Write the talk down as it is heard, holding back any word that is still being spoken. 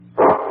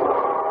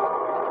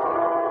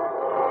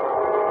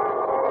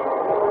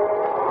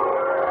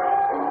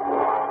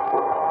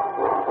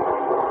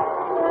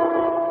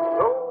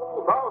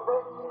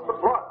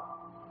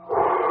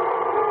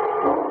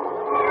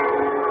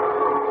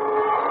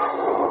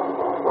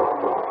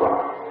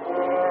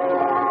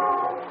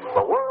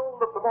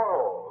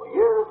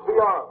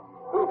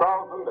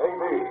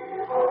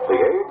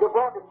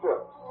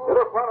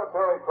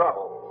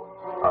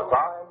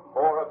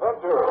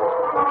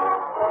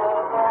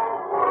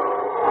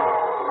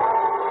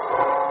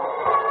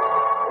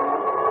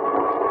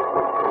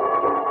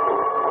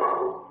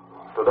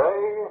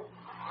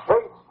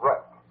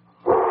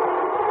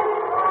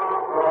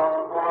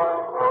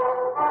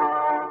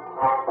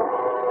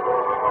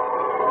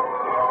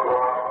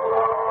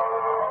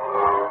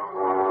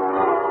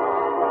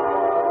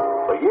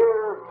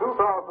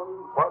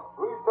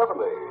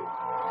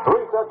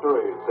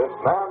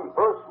man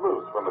burst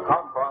loose from the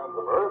confines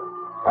of Earth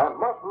and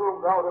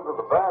mushroomed out into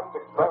the vast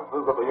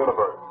expanses of the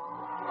universe,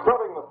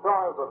 studding the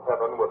stars of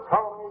heaven with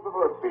colonies of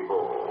Earth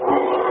people.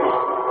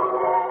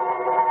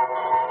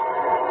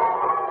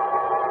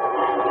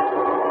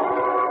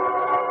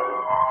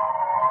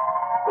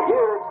 The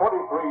year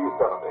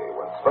 2370,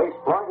 when space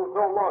flight is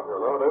no longer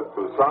limited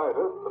to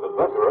scientists and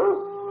adventurers,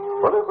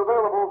 but is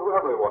available to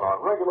everyone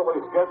on regularly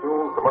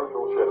scheduled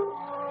commercial ships.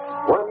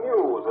 When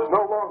news is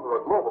no longer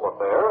a global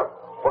affair,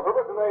 but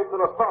originates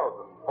in 1,000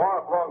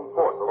 far-flung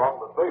ports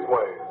along the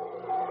spaceways.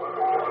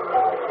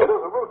 It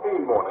is a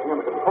routine morning in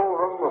the control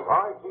room of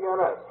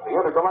IGNS, the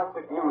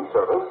Intergalactic News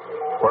Service,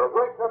 where a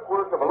great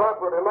network of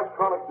elaborate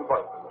electronic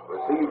devices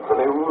receives the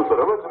news that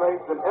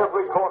originates in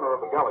every corner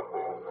of the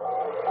galaxy.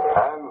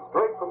 And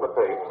straight from the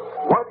tapes,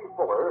 Whitey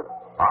Fuller,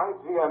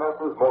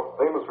 IGNS's most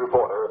famous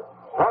reporter,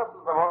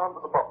 passes them on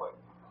to the public.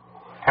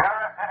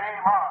 Terra City,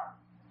 Mars.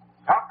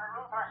 Dr.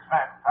 Luther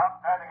Spence,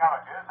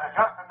 ophthalmologist, has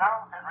just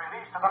announced his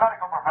release to the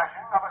medical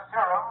profession of a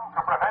serum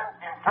to prevent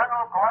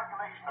internal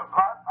coagulation of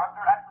blood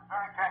under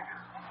atmospheric changes.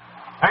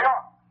 New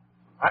York,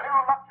 the new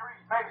luxury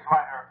space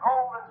liner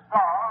Golden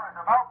Star is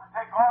about to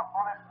take off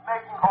on its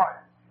maiden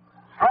voyage.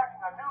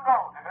 Striking a new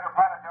note in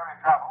interplanetary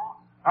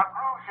travel, the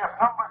cruise ship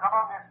numbers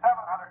among its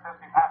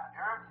 750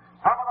 passengers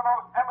some of the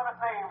most eminent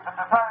names in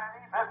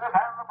society, business,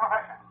 and the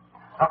profession.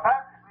 The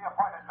fabulously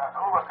appointed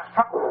vessel was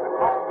constructed to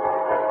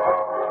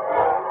control.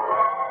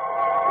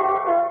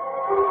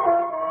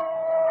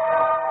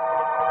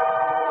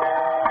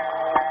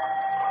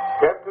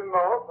 Captain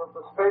North of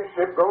the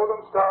spaceship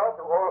Golden Star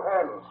to all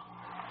hands.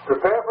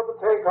 Prepare for the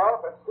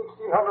takeoff at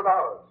 1600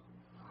 hours.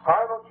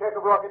 Final check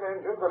of rocket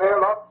engines and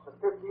airlocks at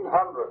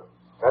 1500.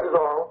 That is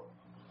all.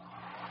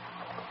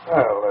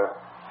 Well,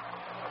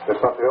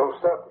 that's not the old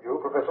stuff to you,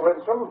 Professor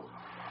Lindstrom.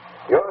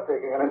 You're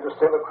taking an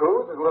interstellar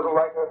cruise is a little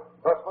like a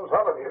busman's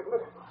holiday, isn't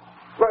it?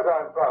 But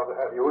I'm proud to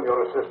have you and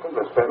your assistant,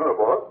 Miss Penner,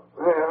 aboard.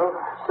 Well,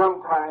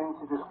 sometimes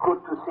it is good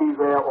to see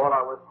where all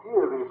our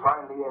theory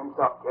finally ends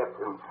up,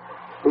 Captain.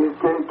 It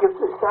gives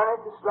a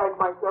scientist like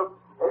myself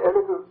a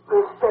little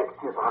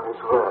perspective on his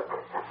work.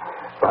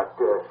 But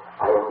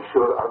I am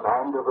sure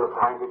Amanda will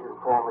find it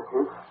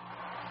informative.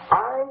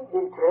 I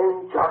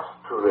intend just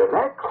to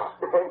relax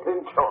and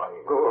enjoy.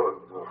 Good.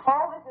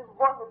 All this is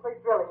wonderfully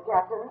thrilling,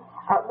 Captain.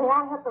 May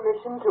I have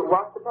permission to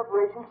watch the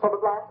preparations for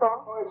the blast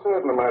off? Oh,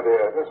 certainly, my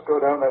dear. Just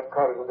go down that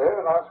corridor there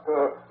and ask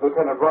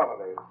Lieutenant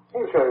Romilly.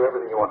 He'll show you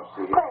everything you want to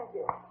see. Thank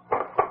you.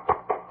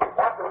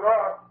 Captain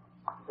North.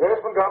 Yes,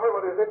 Montgomery,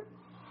 what is it?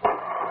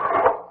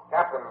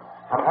 Captain,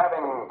 I'm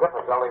having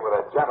difficulty with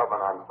a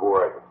gentleman on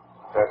board.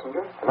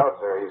 Passenger? No,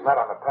 sir, he's not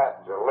on the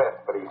passenger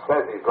list, but he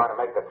says he's going to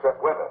make the trip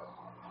with us.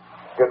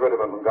 Get rid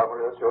of him,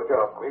 Montgomery. That's your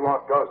job. We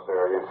won't go,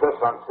 sir. He insists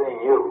on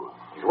seeing you.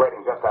 He's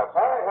waiting just outside.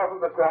 I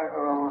haven't the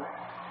time.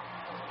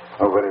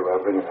 Oh, very well.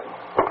 Bring it in.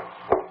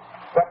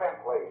 Step in,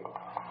 please.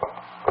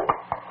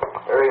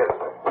 There he is,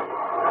 sir.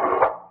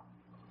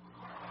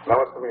 Now,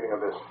 what's the meaning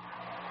of this?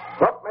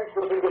 What makes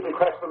you think that we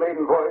crashed the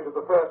maiden voyage of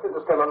the first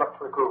interstellar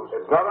luxury cruise?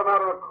 It's not a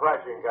matter of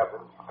crashing,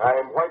 Captain.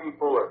 I'm Whitey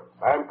Fuller.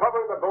 I'm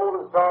covering the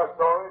Golden Star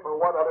story for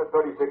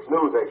 136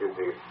 news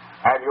agencies,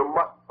 and you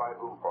must find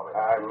room for it.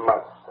 I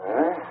must,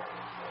 eh?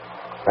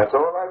 That's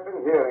all I've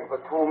been hearing for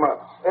 2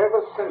 months,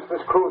 ever since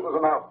this cruise was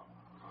announced.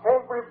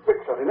 Every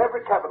picture in every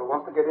capital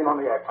wants to get in on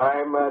the act.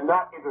 I'm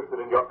not interested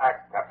in your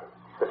act, Captain.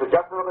 This is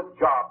just another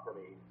job to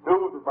me.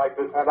 News is my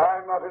business. And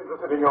I'm not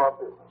interested in your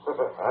business.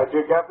 That's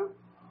you, Captain?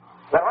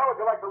 Then how would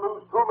you like to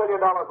lose $2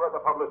 million worth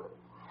of publicity?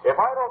 If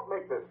I don't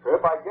make this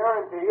trip, I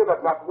guarantee you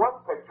that not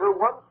one picture,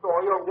 one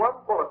story, or one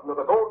bulletin of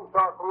the Golden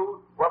Star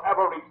cruise will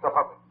ever reach the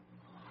public.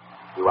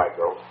 Do I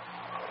go?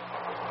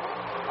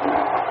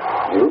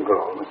 You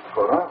go, Mr.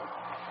 Fuller.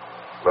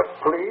 But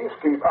please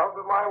keep out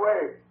of my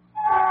way.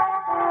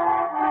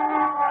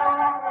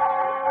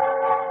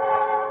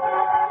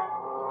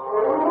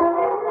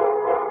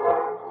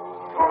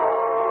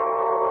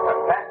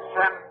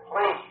 Attention,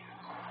 please.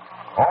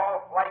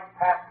 All flight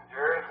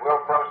passengers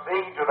will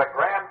proceed to the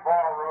grand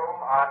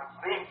ballroom on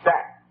C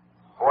deck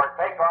for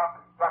takeoff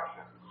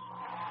instructions.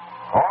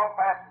 All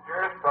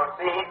passengers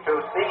proceed to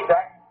C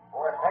deck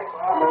for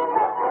takeoff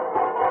instructions.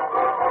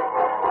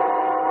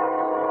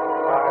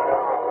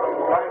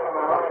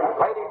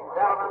 Ladies and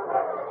gentlemen,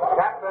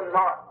 Captain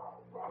North.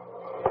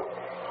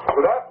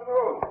 Good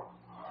afternoon.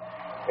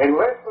 In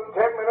less than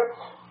 10 minutes,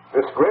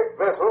 this great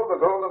vessel, the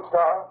Golden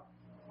Star,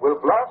 will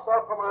blast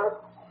off from Earth,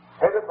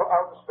 headed for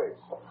outer space.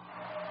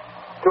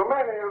 To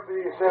many of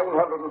the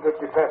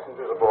 750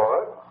 passengers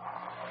aboard,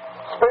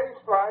 space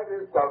flight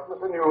is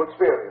doubtless a new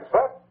experience,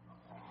 but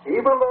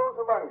even those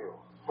among you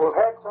who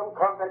had some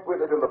contact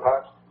with it in the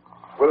past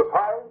will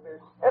find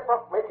this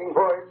epoch-making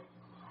voyage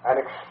an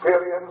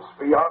experience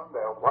beyond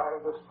their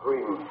wildest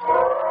dreams.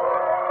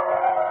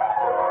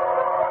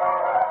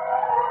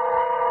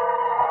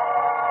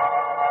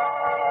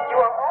 You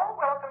are all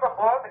welcome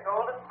aboard the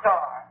Golden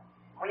Star.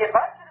 We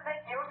invite you to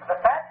make use of the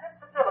fabulous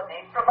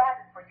facilities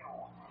provided for you.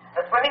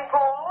 The swimming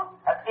pool,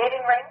 a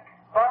skating rink,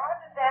 bars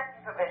and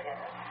dancing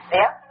pavilions, the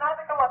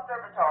astronomical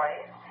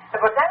observatories, the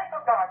botanical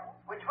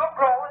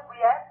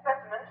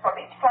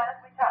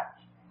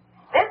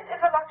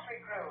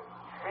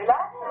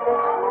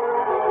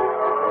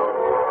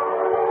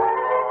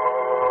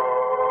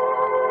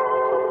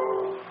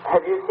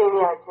seen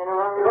the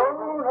itinerary?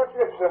 No, not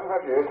yet, sir,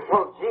 not yet.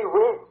 Well, gee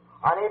whiz.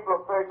 On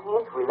April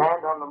 13th, we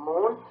land on the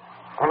moon,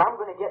 and I'm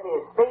going to get me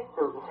a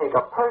spacesuit and take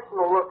a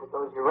personal look at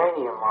those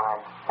uranium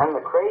mines and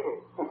the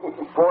craters.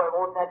 Boy,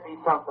 won't that be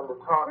something to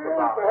talk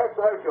about. Perhaps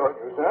I'll join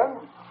you,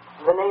 son.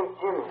 The name's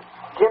Jimmy.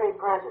 Jimmy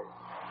Prentice.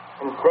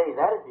 And say,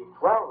 that'd be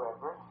swell,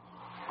 Reverend.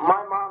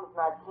 My mom's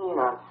not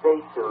keen on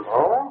spacesuits.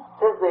 Oh?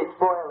 Says they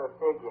spoil her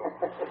figure.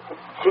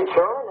 She'd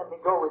surely let me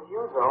go with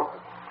you, though.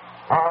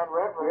 And,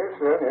 Reverend... Yes,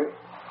 sir, yes.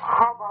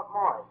 How about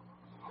Mars?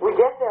 We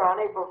get there on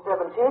April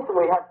 17th, and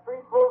we have 3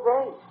 full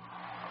days.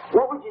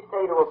 What would you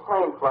say to a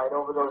plane flight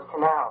over those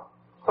canals?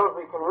 So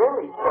we can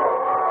really see.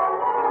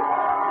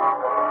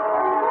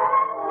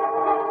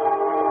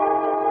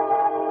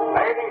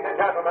 Ladies and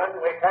gentlemen,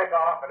 we take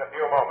off in a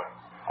few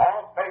moments.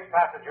 All space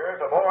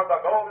passengers aboard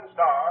the Golden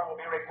Star will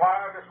be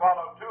required to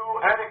swallow 2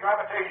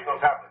 anti-gravitational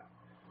tablets,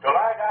 to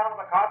lie down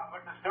in the cot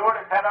which the steward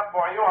has set up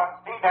for you on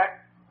C deck,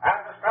 and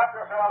to strap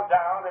yourselves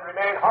down and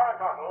remain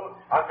horizontal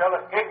until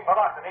escape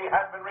velocity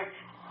has been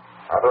reached.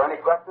 Are there any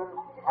questions?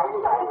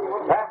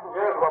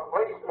 Passengers will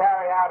please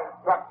carry out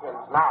instructions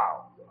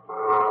now.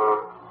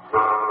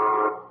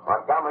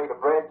 Montgomery to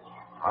bridge.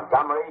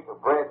 Montgomery to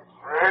bridge.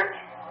 Bridge.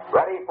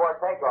 Ready for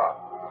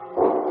takeoff.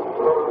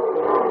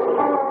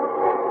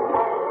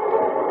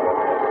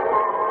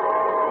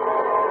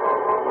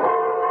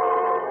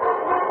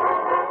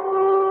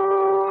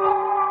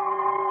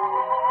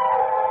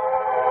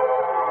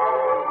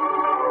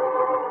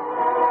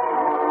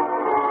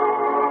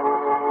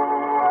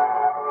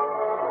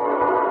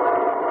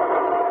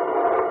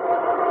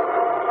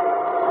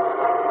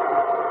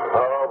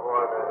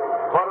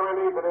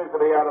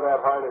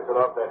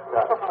 Off that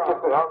cot.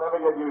 I'll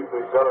never get used to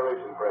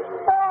acceleration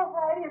pressure. Oh,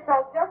 Whitey, it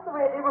felt just the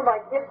way it did when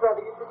my kid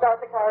brother used to start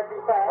the car too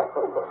fast.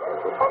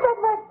 I bet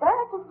my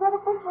back was going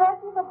to push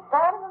right to the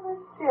bottom of this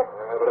ship.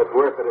 But it's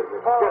worth it, isn't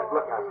it? Just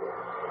look out there.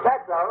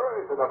 That's our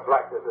Earth in the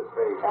blackness of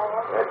space.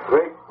 That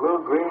great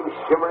blue-green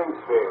shimmering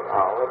sphere.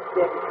 Oh, it's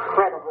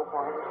incredible,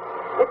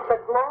 Whitey. It's the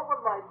globe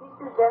of my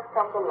teacher's desk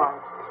come to life.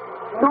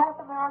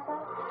 North America,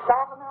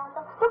 South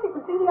America. Look, you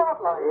can see the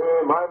outline.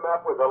 Yeah, my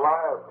map was a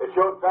liar. It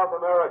showed South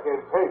America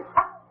in pink.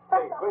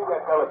 Hey, bring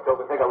that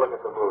telescope and take a look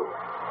at the moon.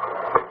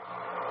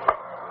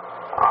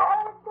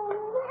 Oh, it's so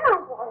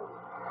near, Whitey.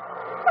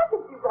 I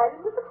think you right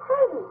into the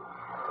crater.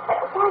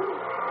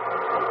 Whitey.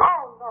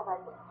 Oh, no,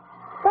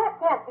 that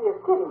can't be a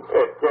city.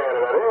 It can't,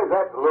 that is.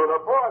 That's Lunar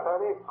Port,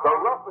 honey. The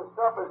roughest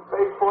stuff is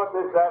spaceport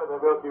this side of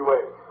the Milky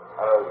Way.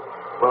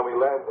 When we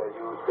land there,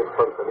 you stick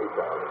close to me,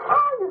 Charlie.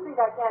 Oh, you think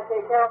I can't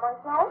take care of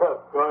myself?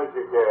 Of course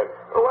you can.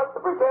 What's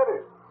the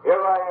percentage?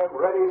 Here I am,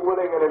 ready,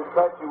 willing, and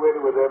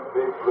infatuated with them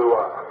big blue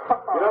eyes.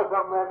 You know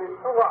something, Andy?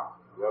 What?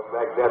 You're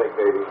magnetic,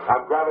 baby.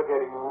 I'm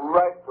gravitating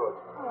right towards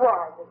you.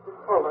 Why, Mr.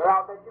 Fuller,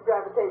 I'll bet you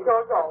gravitate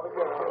towards all the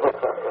girls.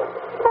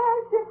 I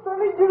just let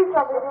me do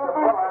something. Mr.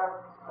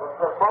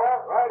 Fuller?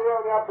 Right here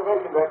on the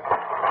observation deck.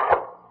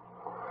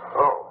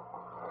 Oh,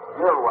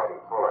 you're Whitey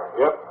Fuller.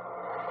 Yep.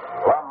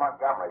 Lon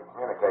Montgomery,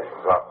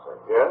 communications officer.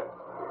 Yes?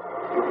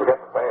 You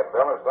forget to pay a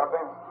bill or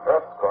something?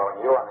 Earth's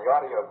calling you on the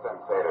audio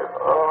sensator.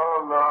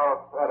 Oh,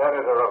 no. That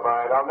editor of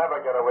mine. I'll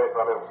never get away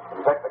from him.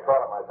 You take the call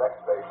at my deck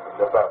station.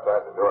 It's just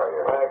outside the door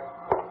here. Thanks.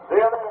 See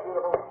you later,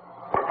 beautiful.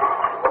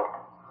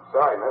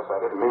 Sorry, miss. I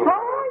didn't mean...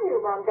 How are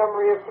you,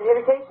 Montgomery of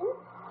Communications?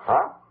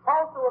 Huh?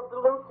 Also of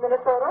Duluth,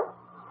 Minnesota?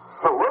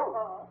 Duluth?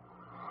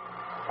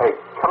 Hey,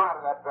 come out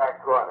of that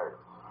back corner.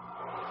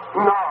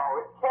 No,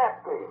 it can't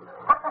be. It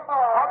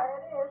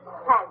is.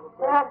 How you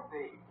doing?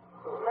 Amzie.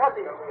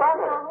 Amzie,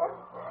 Penner.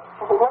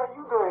 What are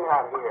you doing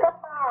out here?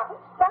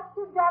 Thought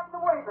you'd gotten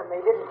away from me,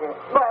 didn't you?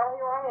 Well,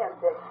 here I am,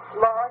 Dick.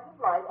 Large as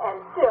life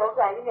and still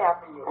tagging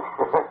after you.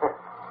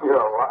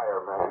 You're a liar,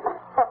 man.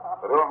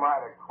 But who am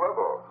I to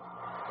quibble?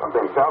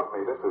 Something tells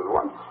me this is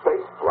one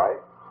space flight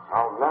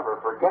I'll never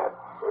forget.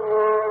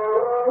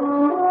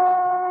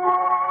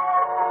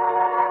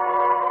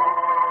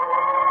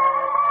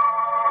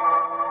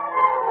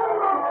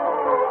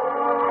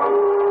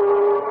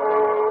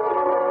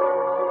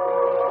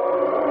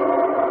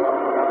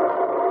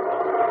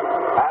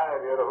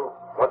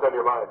 What's on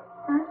your mind?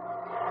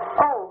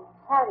 Oh,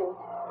 honey.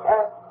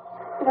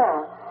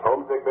 No.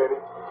 Homesick, baby?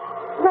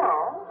 No.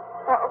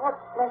 What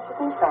makes you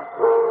think so?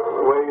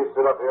 The way you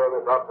sit up here on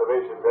this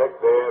observation deck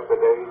day after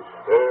day,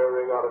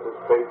 staring out into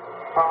space.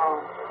 Oh,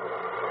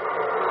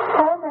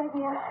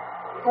 maybe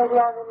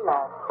I'm in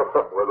love.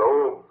 With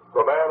whom?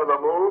 The man on the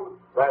moon?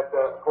 That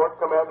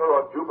port commander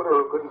on Jupiter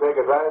who couldn't take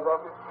his eyes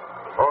off you?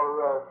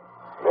 Or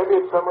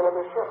maybe it's someone on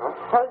the ship, huh?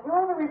 Well,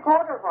 you're the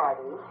reporter,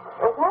 Whitey.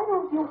 Why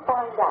don't you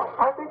find out?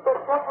 I think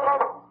that's just what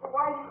I'm...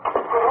 Whitey.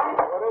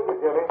 What is it,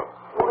 Jenny?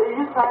 Will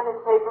you sign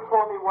this paper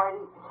for me,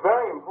 Whitey? It's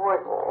very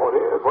important. Oh, it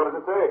is. What does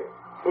it say?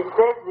 It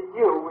says that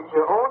you, with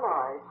your own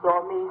eyes,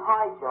 saw me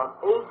high jump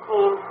 18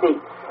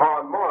 feet.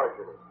 On Mars,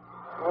 it is.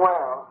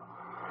 Well,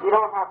 you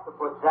don't have to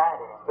put that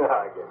in.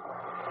 I guess.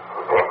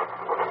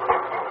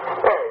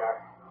 There you are.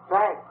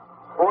 Thanks.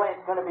 Boy,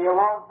 it's going to be a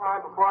long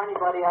time before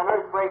anybody on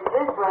Earth breaks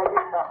this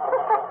record.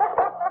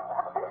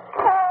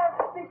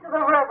 Speak to to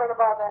the Reverend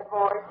about that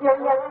voice.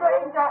 Yes,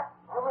 strange.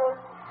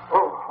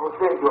 Oh,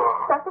 there you are.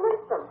 Dr.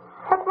 Winston,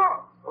 what's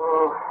wrong?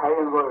 Oh, I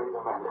am worried,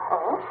 Amanda.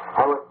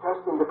 I was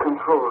just in the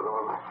control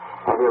room,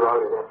 and there are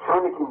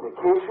electronic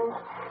indications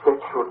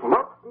that should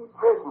not be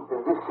present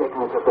in this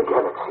segment of the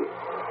galaxy.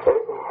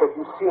 Have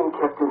you seen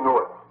Captain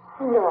North?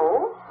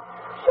 No.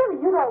 Surely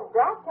you don't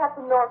doubt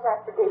Captain North's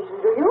investigation,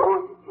 do you?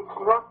 Oh, it's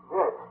not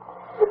that.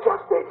 It's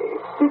just a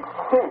sixth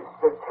sense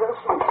that tells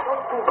me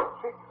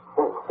something.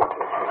 Oh,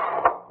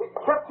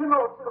 Captain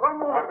North, one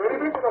moment. I'm very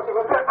busy, Dr.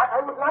 Winston. I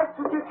would like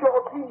to get your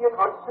opinion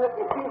on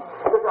certain things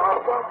that are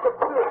about to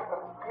occur.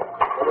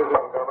 What is it,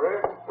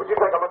 Montgomery? Would you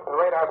take a look at the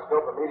radar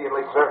scope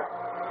immediately, sir?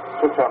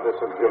 Switch on this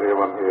auxiliary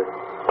one here.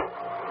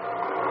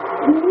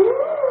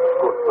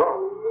 Good dog.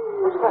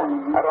 What's that?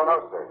 I don't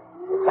know, sir.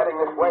 It's heading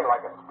this way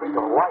like a streak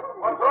of light.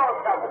 What's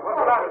wrong, Captain? What's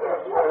the matter there?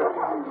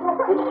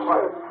 It's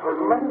a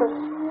tremendous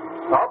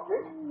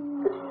object.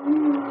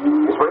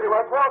 It's really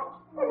right out.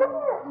 Hey, look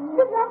here.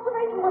 There's an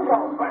observation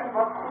window.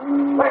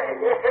 Hey,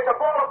 it's a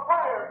ball of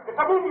fire. It's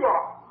a meteor.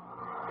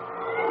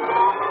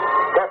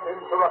 Captain,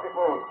 it's a rocket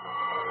moon.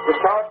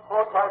 Discharge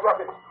 4-side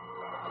rockets.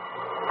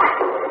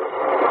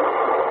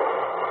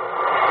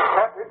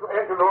 Captain to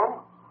engine room.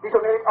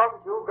 Detonate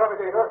altitude,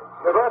 gravitator.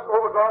 Reverse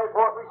overdrive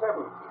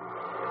 437.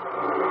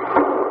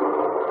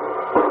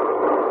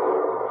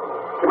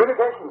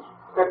 Communications.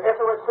 Send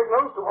SOS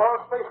signals to all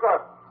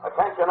spacecraft.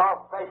 Attention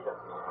all stations.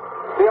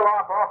 Seal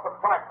off all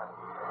compartments.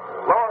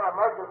 Lower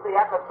emergency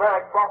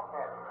atmospheric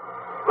bulkhead.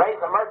 Raise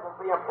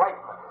emergency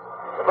emplacement.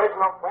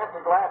 Divisional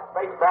plexiglass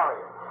space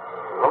barrier.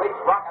 Release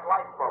rocket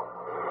lifeboat.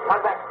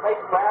 Contact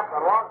spacecraft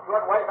along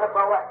shortwave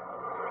SOX.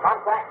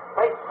 Contact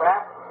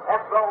spacecraft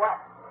SOX.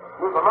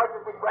 Use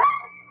emergency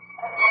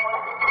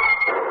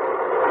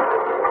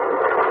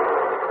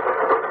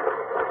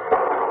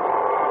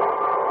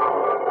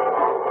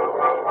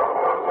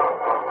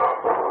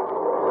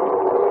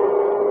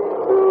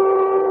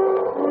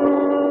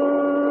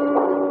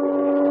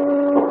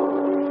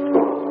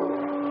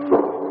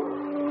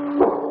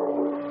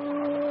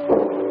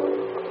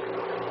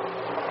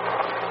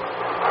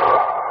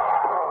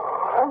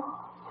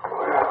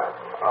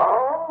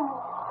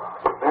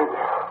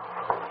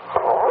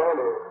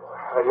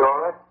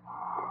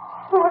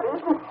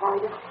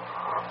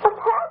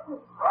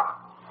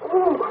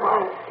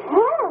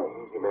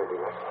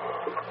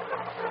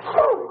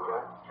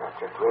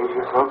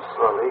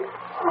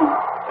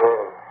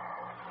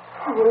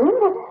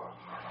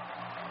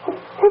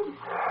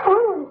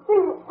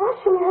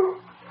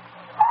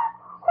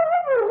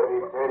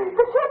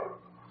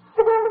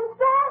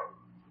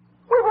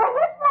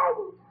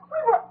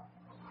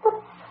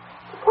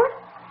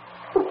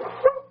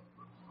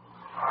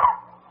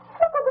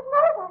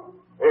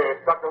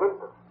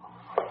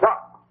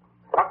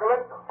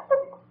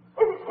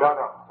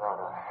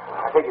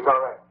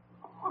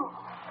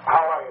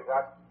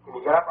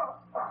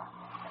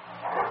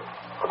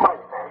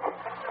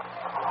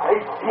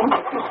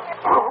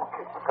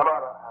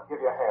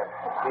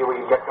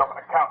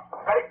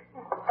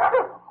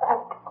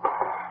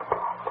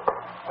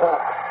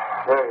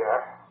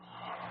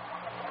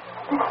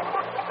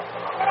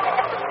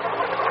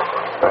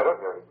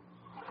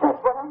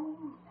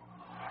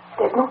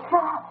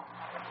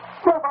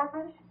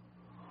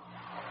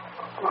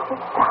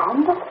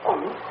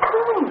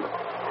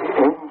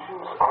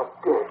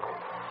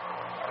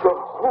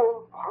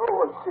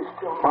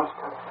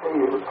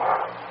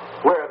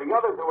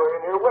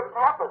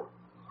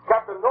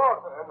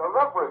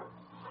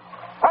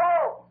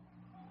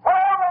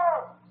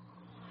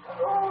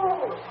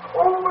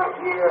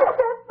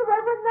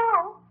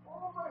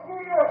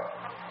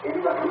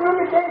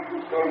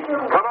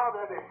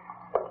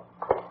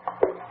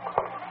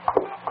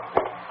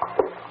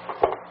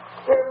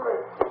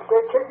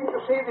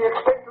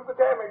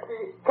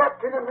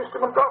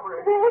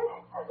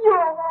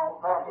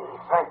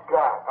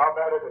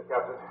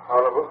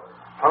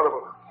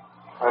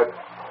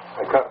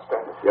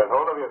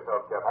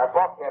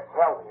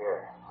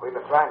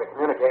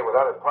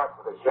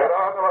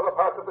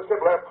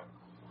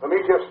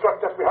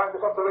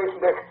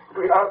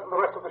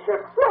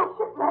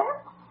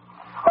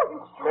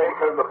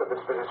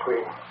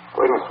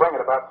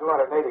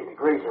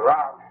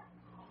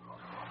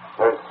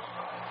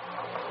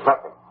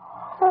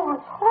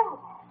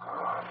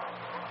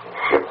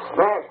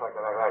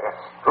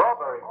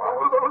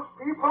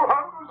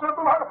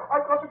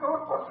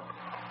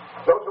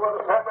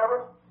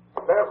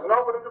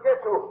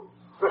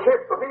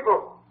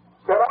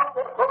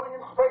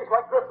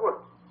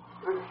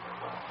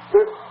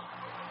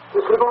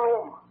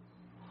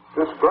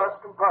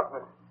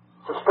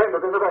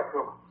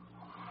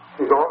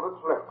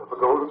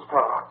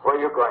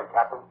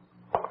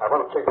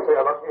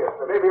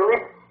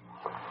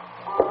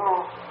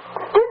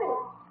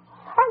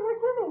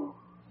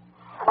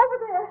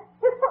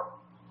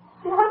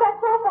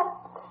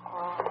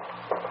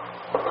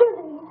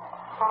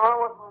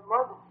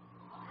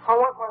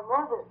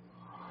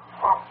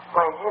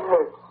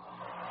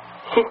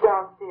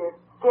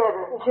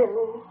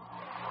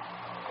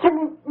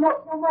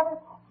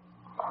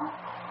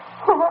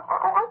Well,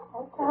 I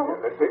can't tell.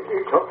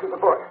 Let's talk to the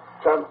boy.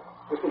 Son,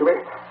 listen to me.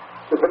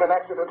 There's been an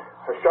accident,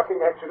 a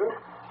shocking accident.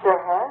 There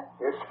has?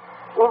 Yes.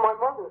 Well, my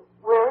mother,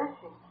 where is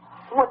she?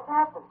 What's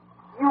happened?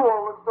 You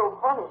all look so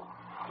funny.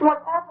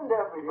 What's happened to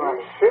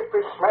everybody? The ship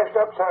is smashed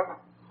up, son.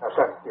 Now,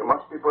 son, you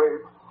must be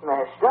brave.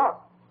 Smashed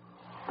up?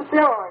 But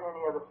there aren't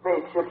any other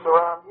spaceships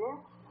around here.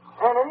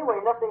 And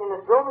anyway, nothing in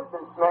this room has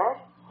been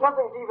smashed.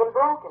 Nothing's even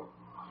broken.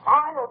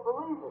 I don't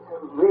believe it.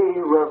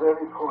 We were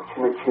very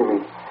fortunate,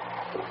 Jimmy.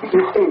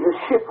 You see, the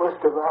ship was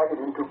divided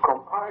into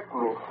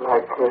compartments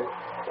like a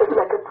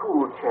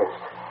tool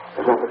chest.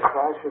 And when the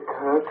crash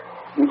occurred,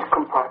 each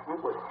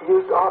compartment was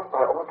sealed off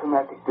by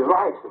automatic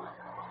devices.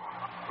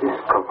 This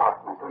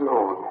compartment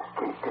alone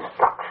escaped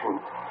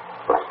destruction,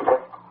 was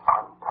left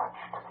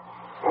untouched,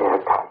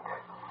 airtight.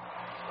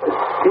 A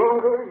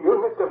single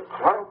unit of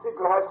transit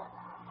glass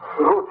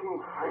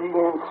floating free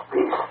in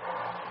space.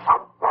 A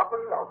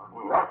bubble of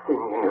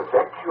nothing in a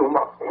vacuum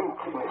of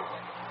emptiness.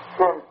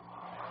 Then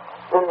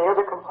the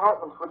other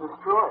compartments were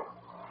destroyed.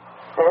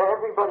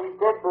 Everybody's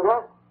dead but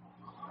us.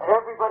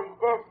 Everybody's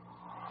dead.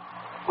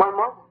 My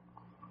mother.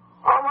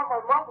 I want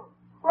my mother.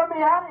 Let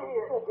me out of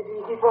here. Take it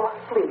easy, boy,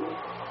 please.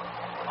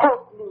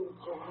 Help me,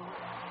 Jimmy.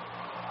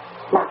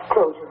 Now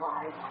close your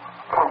eyes.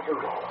 Try to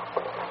rest.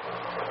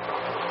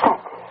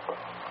 That's it.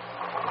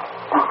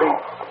 Now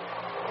rest.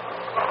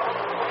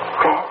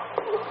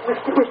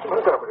 Rest. Mr.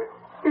 Montgomery,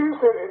 is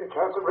there any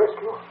chance of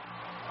rescue?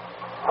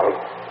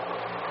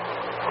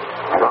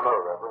 I don't know,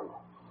 Reverend.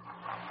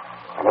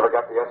 I never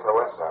got the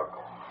SOS out.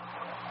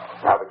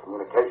 Now the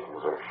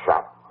communications are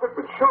shot.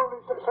 But surely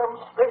some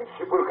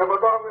spaceship will come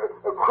along,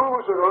 a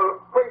cruiser or a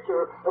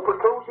freighter, a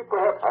patrol ship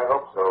perhaps. I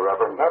hope so,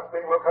 Reverend.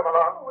 Nothing will come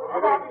along. We'll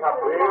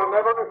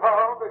never be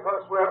found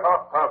because we're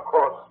off our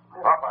course.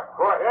 Off our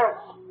course? Yes,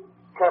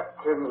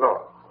 Captain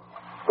North,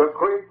 the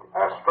great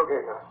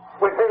astrogator,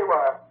 went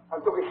haywire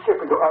and took his ship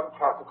into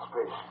uncharted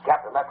space.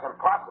 Captain, that's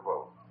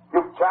impossible.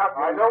 You've charged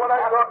me. I know what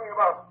I'm talking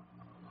about.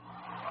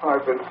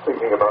 I've been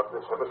thinking about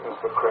this ever since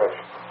the crash.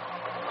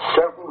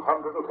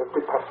 750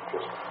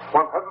 passengers,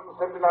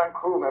 179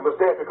 crew members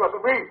dead because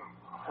of me.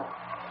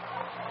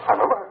 And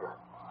a murder.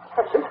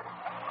 That's it.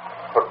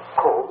 A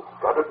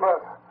cold-blooded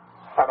murder.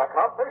 And I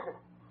can't face it.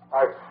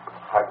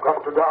 I've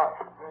got to die.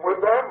 With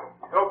them,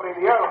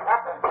 opening the air.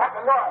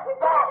 Captain, no.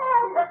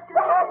 Let's get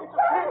out. It's a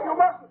thing. You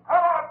mustn't.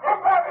 Come on,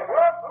 get back.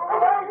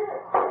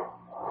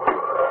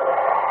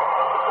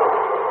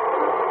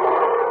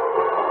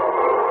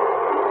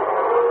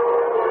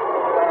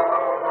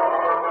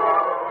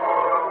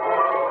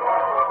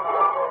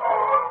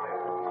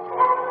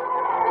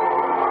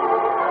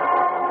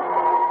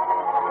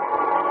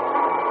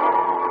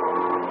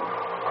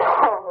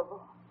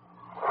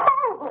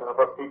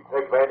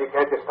 You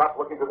can't just stop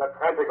looking through that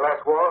transit glass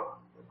wall.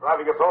 It's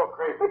driving us all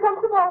crazy. Here comes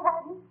some more,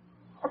 Whitey.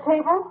 A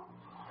table,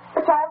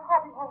 a child's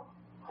hobby horse,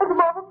 and a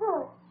marble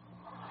pillar.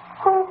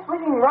 Oh,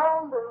 swinging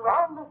round and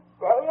round this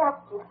day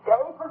after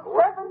day for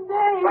 7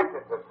 days. What's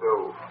it to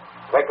do?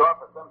 Take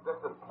off at some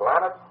distant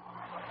planet?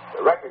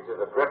 The wreckage is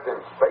adrift in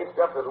space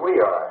just as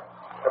we are.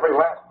 Every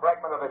last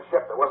fragment of the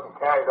ship that wasn't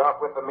carried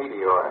off with the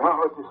meteor.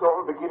 Now it is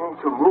all beginning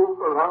to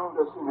move around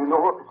us in an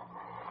orbit.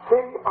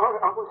 They are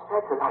our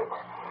satellites.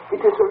 It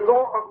is a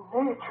law of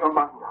nature,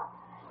 Manda.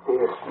 There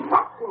is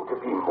nothing to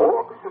be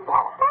morbid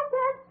about. I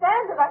can't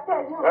stand it, I tell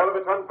you. Well, if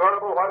it's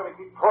unbearable, why do we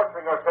keep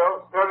torturing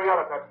ourselves, staring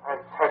out at that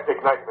fantastic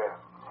nightmare?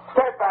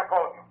 Stand back,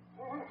 all of you.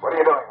 What are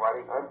you doing,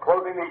 Whitey? I'm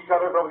closing these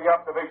shutters over the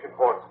observation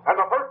ports.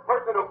 And the first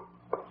person who...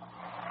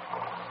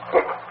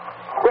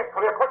 Quick,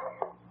 come here, quickly.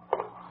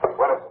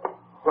 What is it?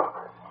 Look,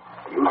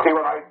 do you see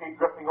what I see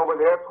drifting over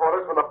there toward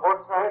us from the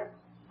port side?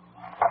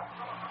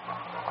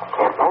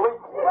 Can't believe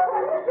it.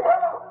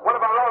 One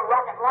of our own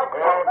rocket light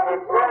Yes,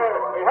 it's there.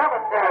 We have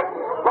a chance.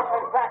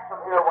 Looking back from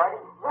here,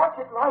 Whitey.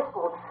 Rocket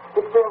lifeboat.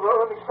 If there were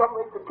only some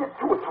way to get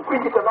to it, to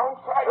bring it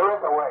alongside. There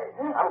is a way.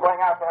 I'm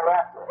going out there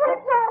after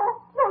it.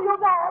 No, you'll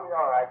die. I'll be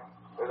all right.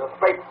 There's a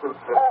space suit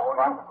this Oh,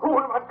 you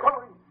fool,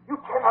 Montgomery. You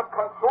cannot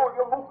control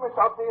your movements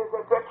out there in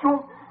that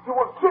vacuum. You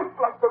will drift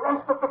like the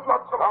rest of the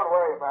flotsam. Don't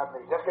worry about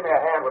me. Just give me a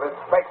hand with this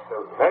space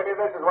suit. Maybe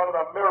this is one of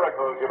the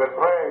miracles you've been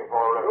praying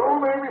for. You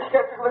may be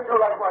skeptical if you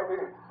like,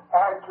 Whitey.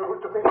 I choose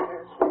to think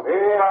it is. We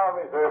are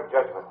reserve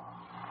judgment.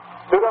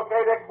 Suit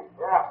okay, Dick?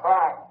 Yeah,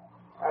 fine.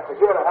 That's a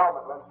good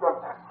helmet. Let's go.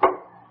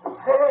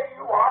 There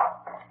you are.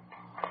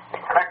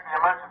 Connect the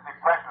emergency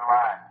pressure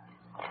line.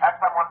 Have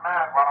someone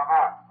manned while I'm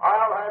out.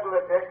 I'll handle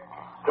it, Dick.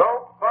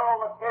 Don't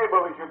follow the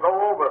cable as you go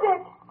over.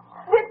 Dick,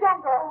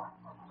 don't go.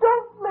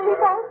 Don't leave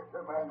us.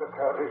 Commander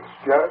Curtis,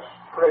 just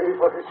pray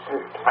for his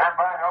safety. Stand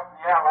by, open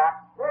the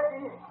airlock.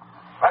 Ready.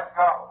 Let's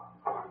go.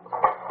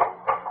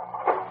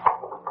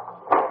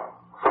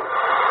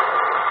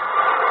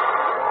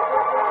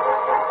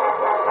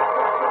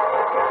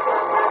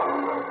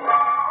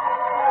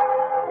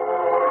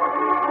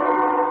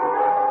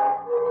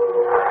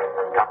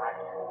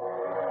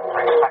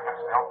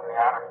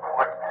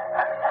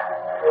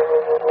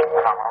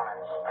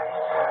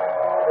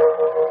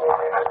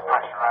 Only this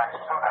pressurized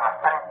suit and a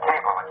thin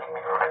cable to keep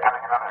me from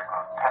becoming another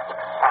grotesque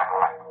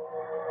satellite.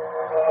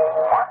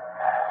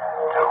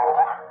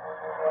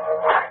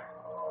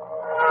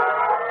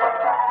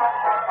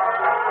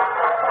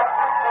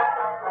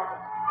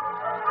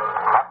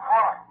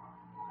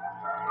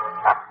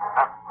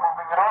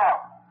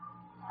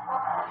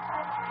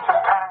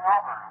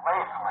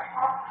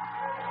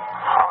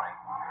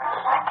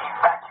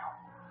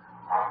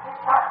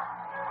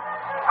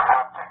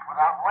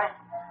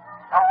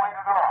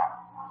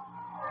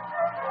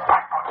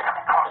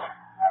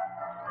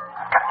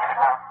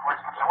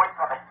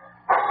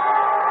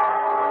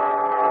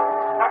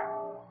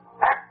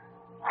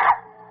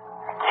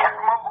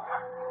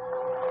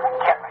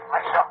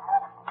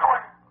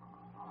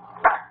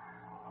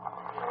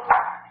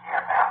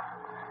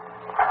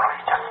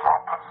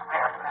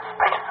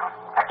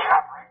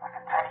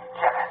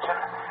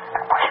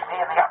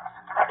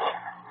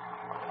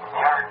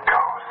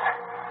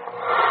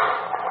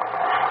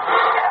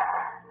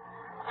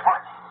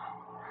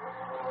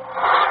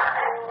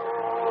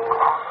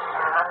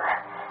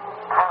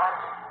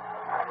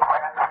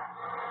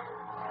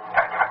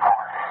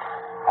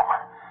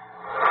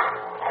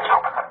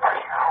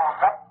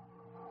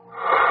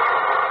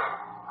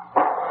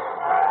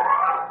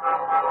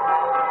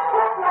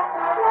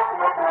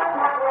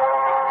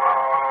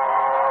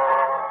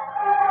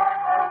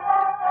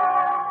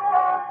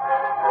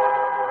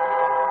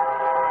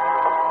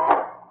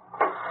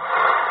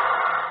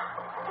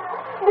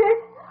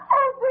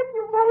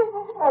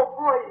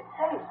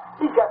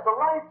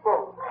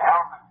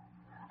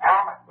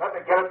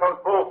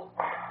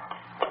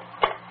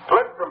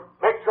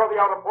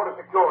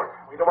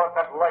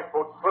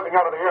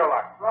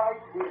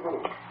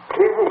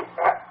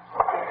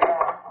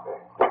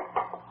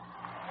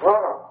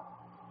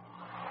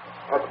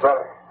 That's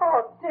better.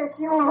 Oh, Dick,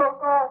 you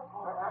look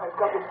awful. I've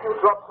got a few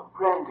drops of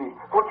brandy.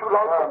 Would you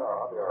like them?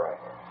 No, I'll be all right.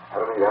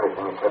 I don't need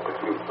anything except a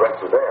few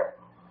breaths of air.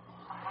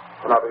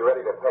 And I'll be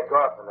ready to take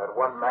off in that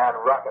one-man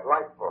rocket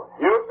lifeboat.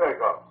 You take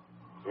off.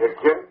 You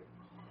kidding?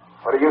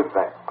 What do you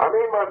think? I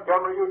mean,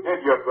 Montgomery, you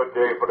did your good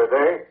day for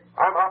today.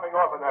 I'm hopping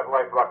off in that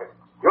life rocket.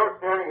 You're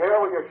staying here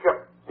with your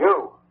ship.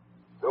 You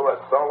do a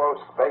solo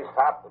space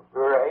hop at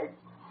your age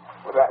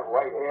with that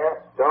white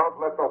hair? Don't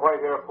let the white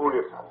hair fool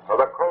you, or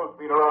the crow's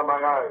feet around my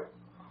eyes.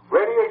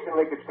 Radiation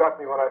leakage got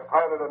me when I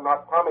piloted an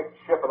atomic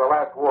ship in the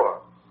last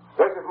war.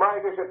 This is my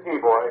dish of tea,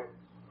 boy.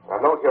 I'm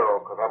no hero,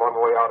 because I'm on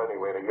my way out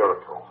anyway in a year or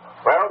two.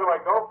 Well, do I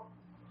go?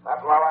 Not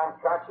while I'm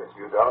conscious,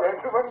 you don't.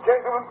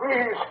 Gentlemen,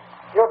 please.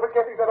 You're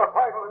forgetting there are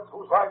pilots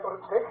whose lives are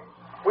at stake.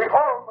 We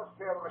all must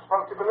bear the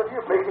responsibility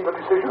of making the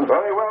decision.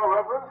 Very well,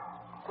 Reverend.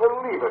 We'll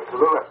leave it to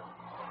the rest.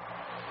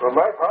 For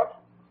my part,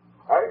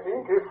 I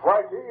think if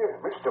Whitey,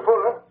 Mr.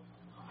 Fuller,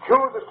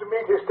 chooses to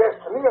meet his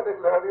destiny a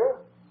little earlier,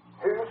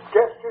 his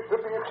gesture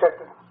should be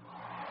accepted.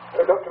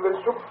 Dr.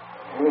 Lindstrom?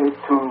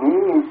 To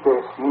me,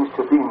 there seems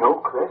to be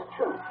no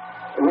question.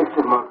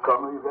 Mr.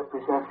 Montgomery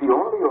represents the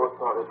only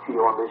authority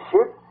on the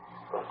ship,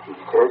 but he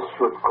says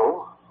should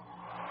go.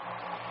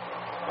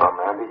 Oh,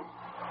 Mandy,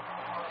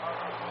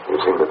 you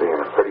seem to be in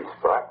a pretty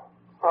spot.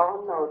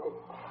 Oh, no, Dick.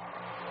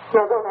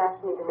 No, don't ask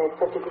me to make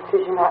such a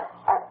decision. Oh,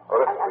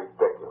 that's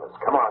ridiculous.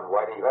 Come on,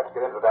 Whitey, let's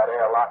get into that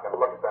airlock and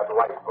look at that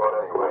lifeboat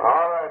anyway.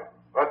 All right,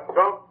 but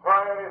don't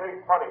try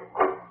anything funny.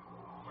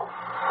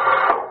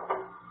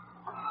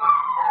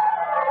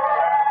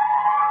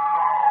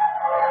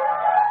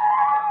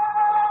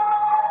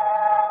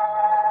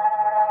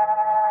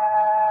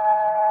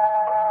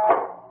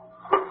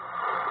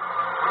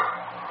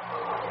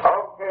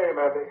 Okay,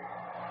 Mandy.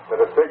 The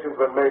decision's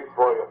been made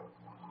for you.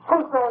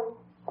 Who's going?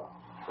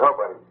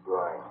 Nobody's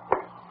going.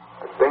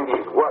 The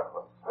dinghy's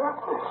worthless.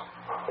 Worthless?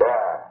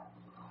 Yeah.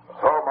 Its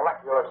whole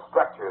molecular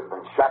structure has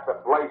been shot to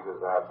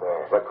blazes out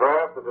there. The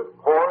craft is as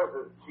porous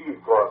as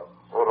cheesecloth.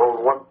 Won't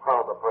hold 1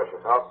 pound of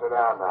pressure. Now sit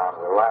down now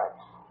and relax.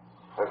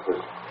 This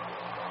is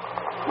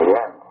the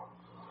end.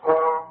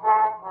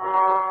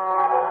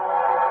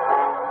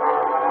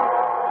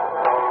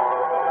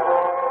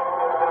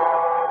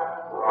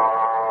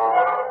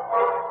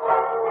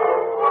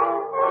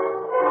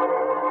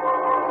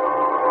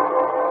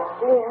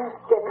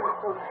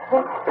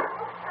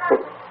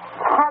 It's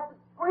hard to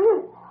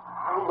breathe.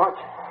 How much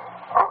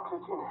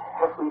oxygen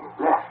have we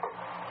left?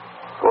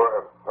 4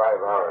 or 5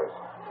 hours.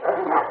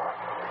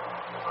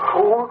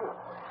 Food?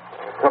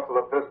 A couple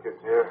of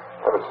biscuits here.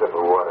 Have a sip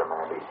of water,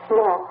 Mandy.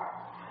 No.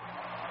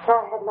 I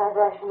had my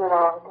ration an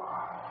hour ago.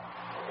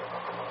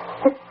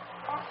 It's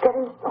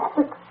getting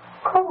awfully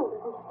cold,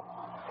 isn't it?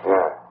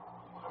 Yeah.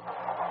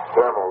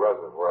 Thermal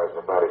reservoirs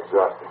are about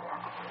exhausted.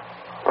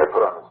 I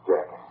put on this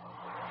jacket.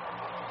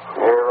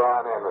 Here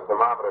on in, the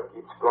thermometer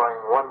keeps going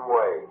one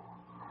way.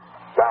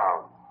 Down.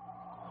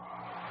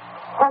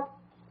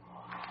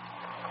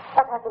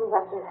 What happens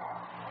after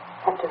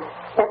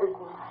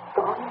everything's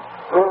gone?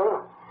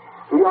 Well,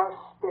 we are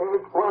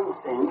spared one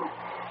thing,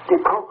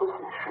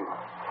 decomposition.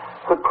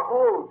 The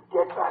cold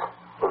gets us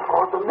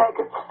before the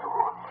maggots do.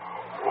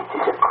 It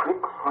is a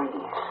quick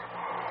freeze.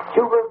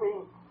 You will be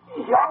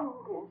young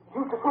and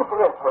beautiful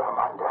forever,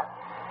 Amanda.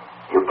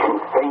 You can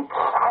thank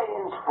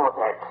science for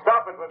that.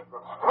 Stop it,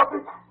 Lindstrom. Stop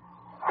it.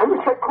 I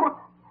wish I could.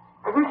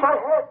 I wish I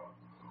had.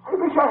 I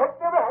wish I had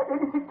never had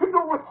anything to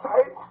do with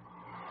science.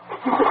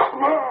 It is a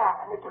snare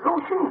and a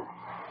delusion.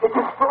 It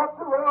has brought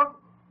the world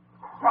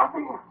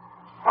nothing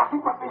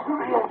but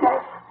misery and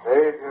death.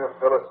 Save your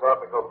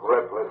philosophical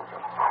breath,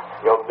 Lindstrom.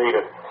 You'll need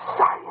it.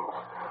 Science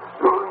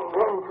luring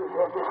men to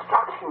their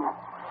destruction.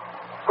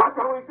 What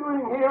are we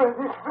doing here in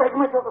this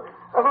fragment of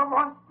a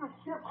monstrous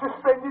ship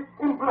suspended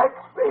in black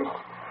space?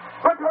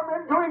 What are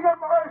men doing on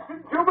Mars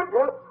and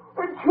Jupiter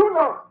and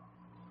Juno?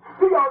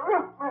 We are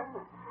Earthmen.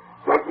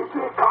 That is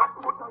where God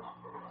put us.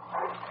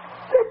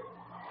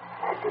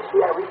 That is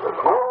where we belong.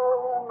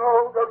 Oh,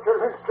 no, Dr.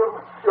 Lindstrom.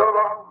 You're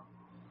wrong.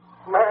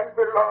 Man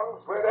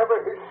belongs wherever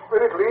his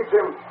spirit leads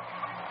him.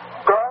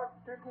 God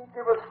didn't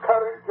give us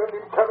courage and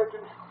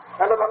intelligence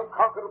and an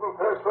unconquerable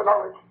thirst for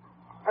knowledge,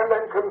 and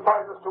then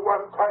confine us to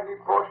one tiny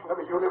portion of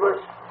his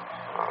universe.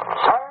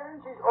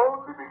 Science is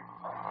only the...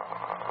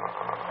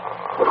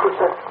 What was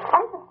that?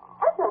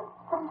 I felt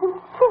something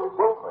too.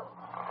 Movement.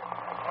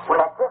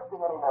 We're not drifting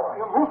anymore.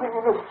 You're moving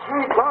in a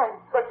straight line.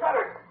 The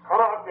shutters!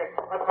 Come on, Dick.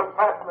 Let's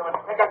unfasten them and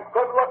take a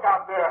good look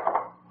out there.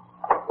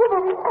 We're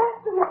moving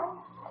faster now.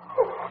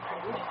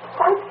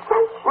 It's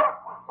strange. Look!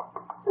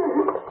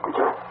 It's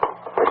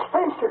a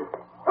spaceship.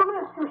 A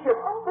rescue ship.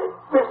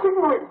 They're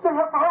signaling. They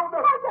have found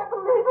us. I can't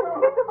believe it.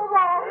 It's a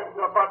mirage.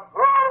 It's a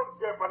patrol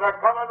ship, and they're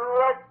coming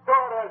right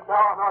toward us. No,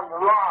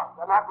 you're wrong.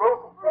 They're not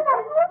moving.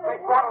 They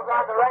throttled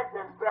down their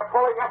engines. They're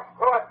pulling us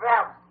towards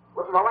them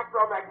with an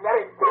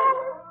electromagnetic field.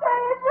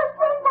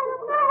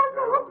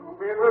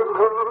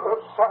 Miracle of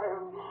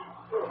science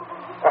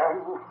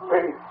and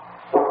faith.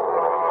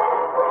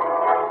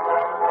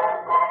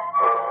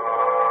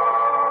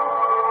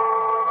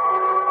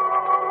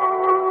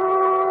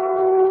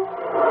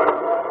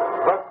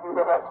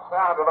 that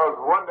sound of those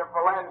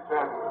wonderful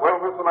engines. Well,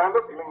 Miss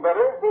Amanda, feeling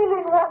better?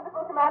 Feeling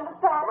wonderful, Commander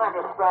Stein.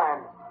 Commander Stein,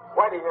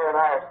 Whitey here and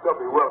I are still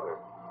bewildered.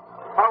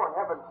 How in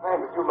heaven's name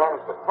did you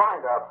manage to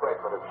find our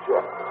prevalent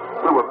ship?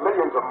 We were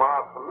millions of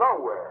miles from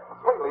nowhere,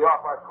 completely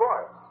off our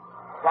course.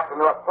 Captain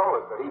North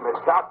told us that he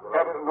miscalculated.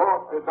 Captain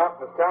North did not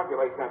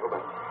miscalculate, gentlemen.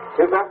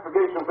 His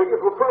astrogation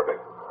figures were perfect.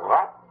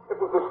 What? It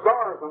was the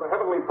stars and the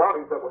heavenly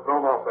bodies that were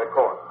thrown off their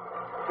course.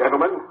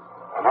 Gentlemen,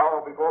 an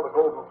hour before the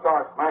Golden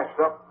Star smashed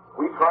up,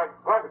 we tried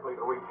frantically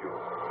to reach you.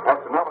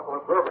 Astronomical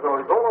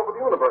observatories all over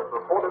the universe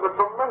reported a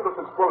tremendous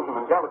explosion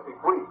in Galaxy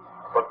 3.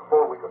 But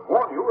before we could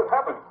warn you, it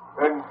happened.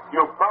 And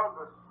you found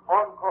us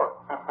on course.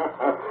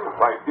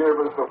 My dear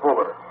Mr.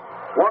 Fuller,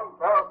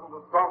 1,000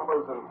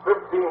 astronomers and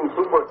 15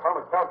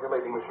 superatomic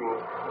calculating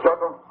machines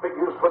juggled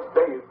figures for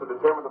days to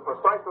determine the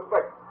precise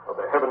effect of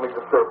the heavenly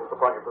disturbance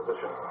upon your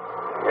position.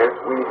 Yes,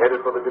 we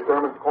headed for the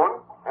determined point,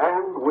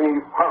 and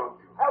we found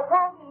you.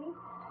 Whitey,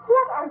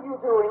 what are you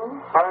doing?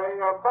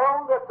 I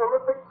found a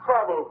terrific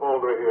travel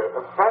folder here.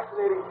 A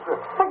fascinating trip.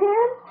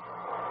 Again?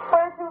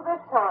 Where to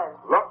this time?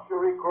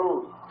 Luxury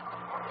cruise.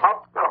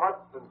 Up the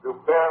Hudson to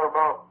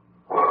Fairmount.